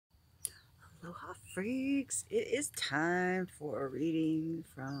freaks, it is time for a reading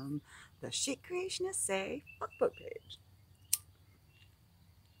from the Shit Creationists Say book page.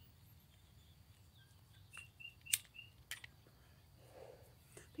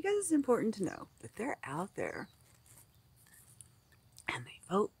 Because it's important to know that they're out there and they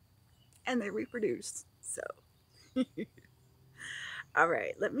vote and they reproduce. So, all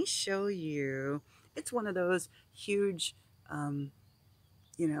right, let me show you. It's one of those huge,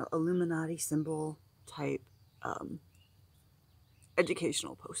 Illuminati symbol type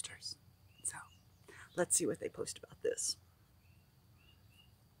educational posters. So let's see what they post about this.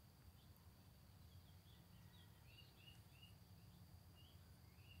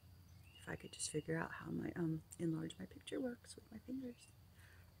 If I could just figure out how my enlarge my picture works with my fingers.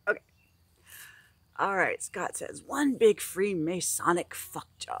 Okay. All right, Scott says, one big Freemasonic fuck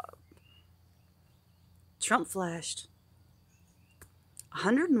job. Trump flashed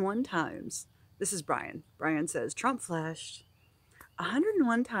 101 times. This is Brian. Brian says, Trump flashed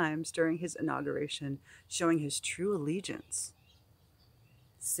 101 times during his inauguration, showing his true allegiance.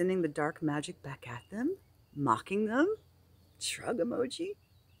 Sending the dark magic back at them, mocking them, shrug emoji.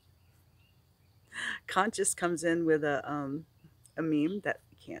 Conscious comes in with a meme that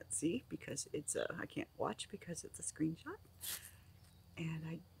I can't see because it's I can't watch because it's a screenshot. And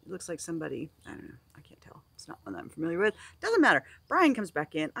it looks like somebody, I don't know, I can't tell. It's not one that I'm familiar with. Doesn't matter. Brian comes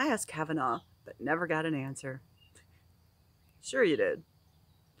back in. I asked Kavanaugh, but never got an answer. Sure you did.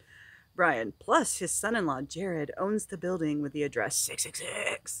 Brian, plus his son-in-law, Jared, owns the building with the address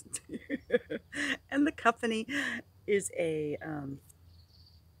 666. And the company is a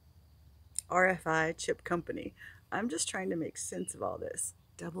RFI chip company. I'm just trying to make sense of all this.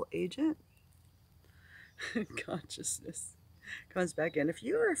 Double agent? Consciousness comes back in. If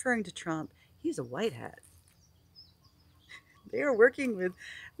you are referring to Trump, he's a white hat. They are working with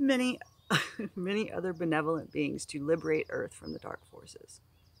many other benevolent beings to liberate Earth from the dark forces.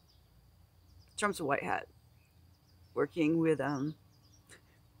 Trump's a white hat working with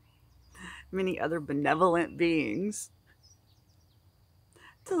many other benevolent beings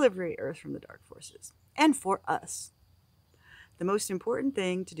to liberate Earth from the dark forces. And for us, the most important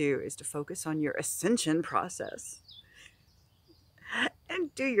thing to do is to focus on your ascension process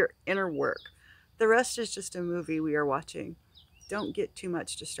and do your inner work. The rest is just a movie we are watching. Don't get too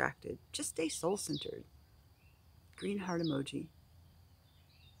much distracted. Just stay soul-centered. Green heart emoji.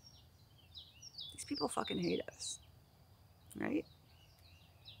 These people fucking hate us, right?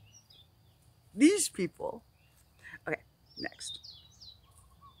 These people. Okay, next.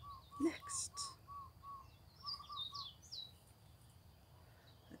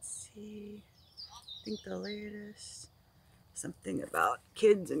 Let's see. I think the latest, something about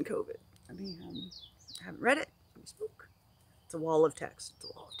kids and COVID. I haven't read it. We spoke. It's a wall of text. It's a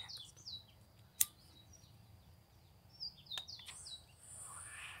wall of text.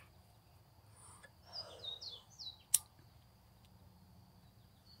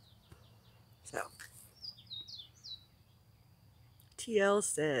 So, TL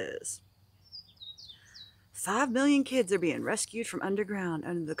says, 5 million kids are being rescued from underground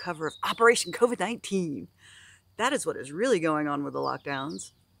under the cover of Operation COVID-19. That is what is really going on with the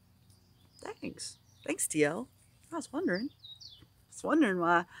lockdowns. Thanks. Thanks, TL. I was wondering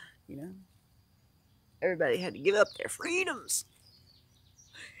why, everybody had to give up their freedoms.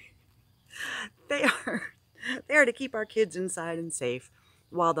 They are to keep our kids inside and safe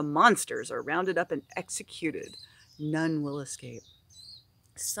while the monsters are rounded up and executed. None will escape.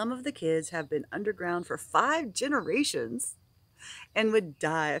 Some of the kids have been underground for 5 generations and would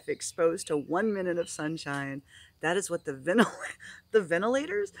die if exposed to 1 minute of sunshine. That is what the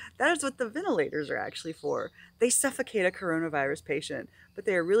ventilators are actually for. They suffocate a coronavirus patient, but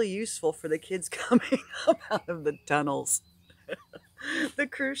they are really useful for the kids coming up out of the tunnels. The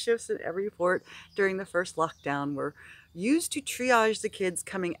cruise ships in every port during the first lockdown were used to triage the kids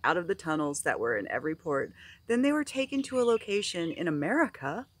coming out of the tunnels that were in every port. Then they were taken to a location in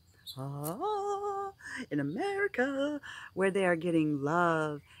America, where they are getting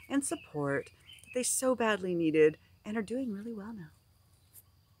love and support that they so badly needed and are doing really well now.